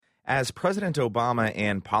As President Obama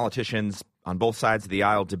and politicians on both sides of the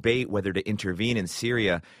aisle debate whether to intervene in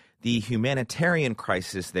Syria, the humanitarian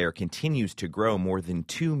crisis there continues to grow. More than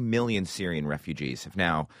 2 million Syrian refugees have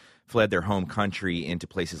now fled their home country into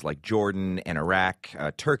places like Jordan and Iraq,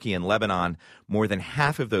 Turkey and Lebanon. More than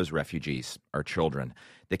half of those refugees are children.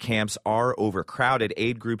 The camps are overcrowded.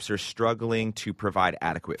 Aid groups are struggling to provide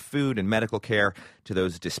adequate food and medical care to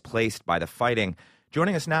those displaced by the fighting.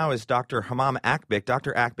 Joining us now is Dr. Hammam Akbik.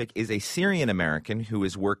 Dr. Akbik is a Syrian-American who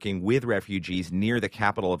is working with refugees near the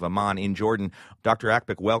capital of Amman in Jordan. Dr.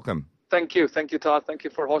 Akbik, welcome. Thank you. Thank you, Todd. Thank you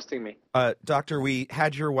for hosting me. Doctor, we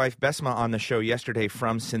had your wife Besma on the show yesterday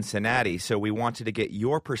from Cincinnati, so we wanted to get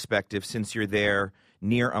your perspective since you're there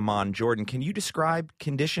near Amman, Jordan. Can you describe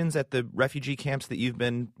conditions at the refugee camps that you've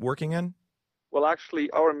been working in? Well, actually,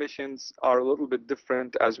 our missions are a little bit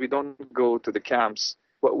different as we don't go to the camps.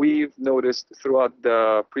 What we've noticed throughout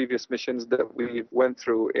the previous missions that we went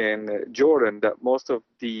through in Jordan, that most of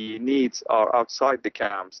the needs are outside the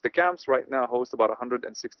camps. The camps right now host about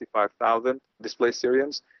 165,000 displaced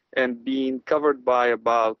Syrians and being covered by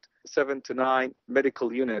about 7 to 9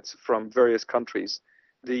 medical units from various countries.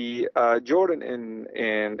 The Jordan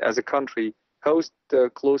as a country hosts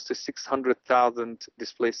close to 600,000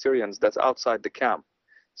 displaced Syrians that's outside the camp.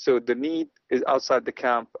 So the need is outside the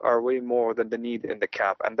camp are way more than the need in the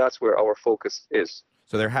camp, and that's where our focus is.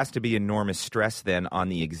 So there has to be enormous stress then on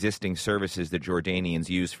the existing services that Jordanians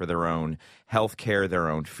use for their own health care, their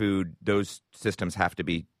own food. Those systems have to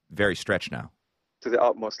be very stretched now. To the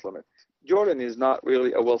utmost limit. Jordan is not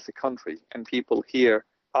really a wealthy country, and people here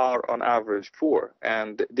are on average poor,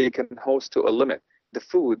 and they can host to a limit. The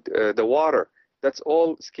food, the water, that's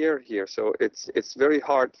all scarce here. So it's very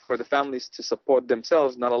hard for the families to support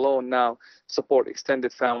themselves, not alone now support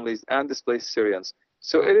extended families and displaced Syrians.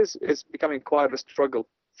 So it's becoming quite a struggle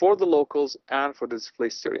for the locals and for the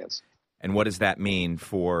displaced Syrians. And what does that mean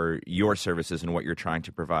for your services and what you're trying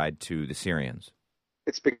to provide to the Syrians?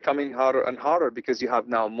 It's becoming harder and harder because you have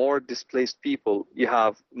now more displaced people. You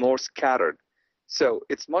have more scattered. So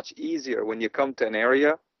it's much easier when you come to an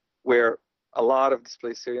area where a lot of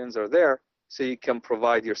displaced Syrians are there, so you can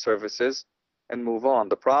provide your services and move on.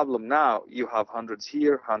 The problem now, you have hundreds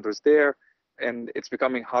here, hundreds there, and it's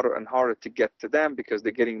becoming harder and harder to get to them because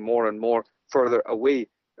they're getting more and more further away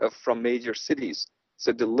from major cities.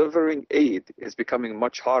 So delivering aid is becoming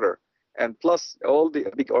much harder. And plus, all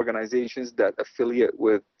the big organizations that affiliate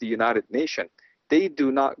with the United Nations, they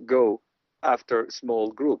do not go after small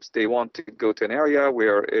groups. They want to go to an area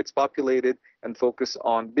where it's populated and focus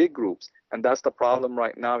on big groups. And that's the problem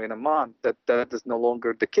right now in Amman, that is no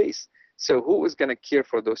longer the case. So who is going to care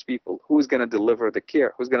for those people? Who is going to deliver the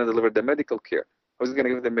care? Who's going to deliver the medical care? Who's going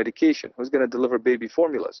to give the medication? Who's going to deliver baby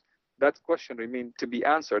formulas? That question remains to be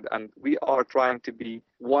answered. And we are trying to be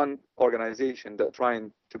one organization that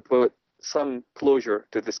trying to put some closure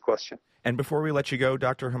to this question. And before we let you go,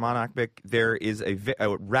 Dr. Hammam Akbik, there is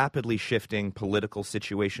a rapidly shifting political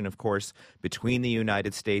situation, of course, between the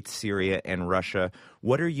United States, Syria, and Russia.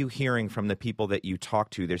 What are you hearing from the people that you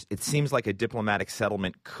talk to? It seems like a diplomatic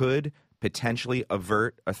settlement could potentially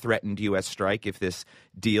avert a threatened U.S. strike if this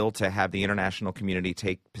deal to have the international community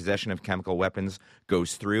take possession of chemical weapons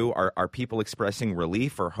goes through. Are people expressing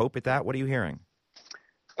relief or hope at that? What are you hearing?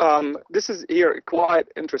 This is here quite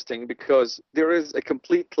interesting because there is a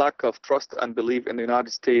complete lack of trust and belief in the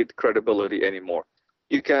United States credibility anymore.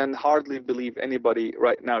 You can hardly believe anybody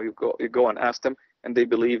right now. You go and ask them, and they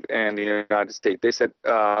believe in the United States. They said,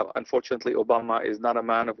 unfortunately, Obama is not a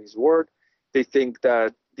man of his word. They think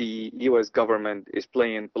that the U.S. government is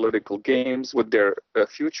playing political games with their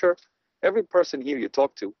future. Every person here you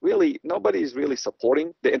talk to, really, nobody is really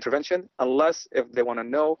supporting the intervention unless if they want to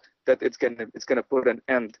know that it's going to put an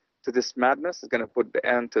end to this madness, it's going to put the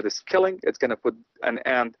end to this killing, it's going to put an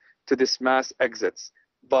end to this mass exits.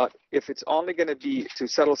 But if it's only going to be to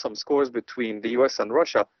settle some scores between the U.S. and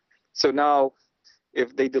Russia, so now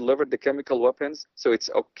if they delivered the chemical weapons, so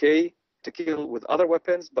it's okay to kill with other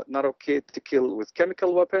weapons, but not okay to kill with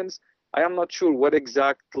chemical weapons, I am not sure what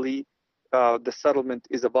exactly the settlement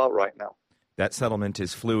is about right now. That settlement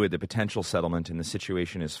is fluid, the potential settlement, and the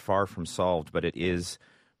situation is far from solved, but it is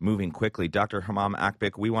moving quickly. Dr. Hammam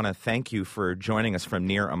Akbik, we want to thank you for joining us from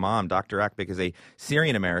near Amman. Dr. Akbik is a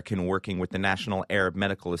Syrian-American working with the National Arab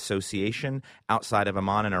Medical Association outside of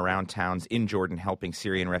Amman and around towns in Jordan, helping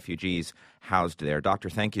Syrian refugees housed there. Doctor,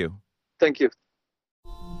 thank you. Thank you.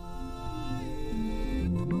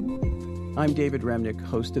 I'm David Remnick,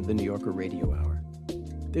 host of the New Yorker Radio Hour.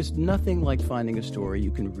 There's nothing like finding a story you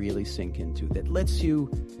can really sink into that lets you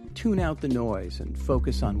tune out the noise and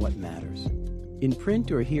focus on what matters. In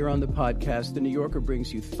print or here on the podcast, The New Yorker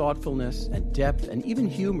brings you thoughtfulness and depth and even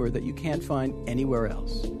humor that you can't find anywhere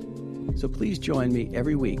else. So please join me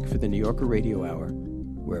every week for The New Yorker Radio Hour,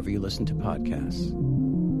 wherever you listen to podcasts.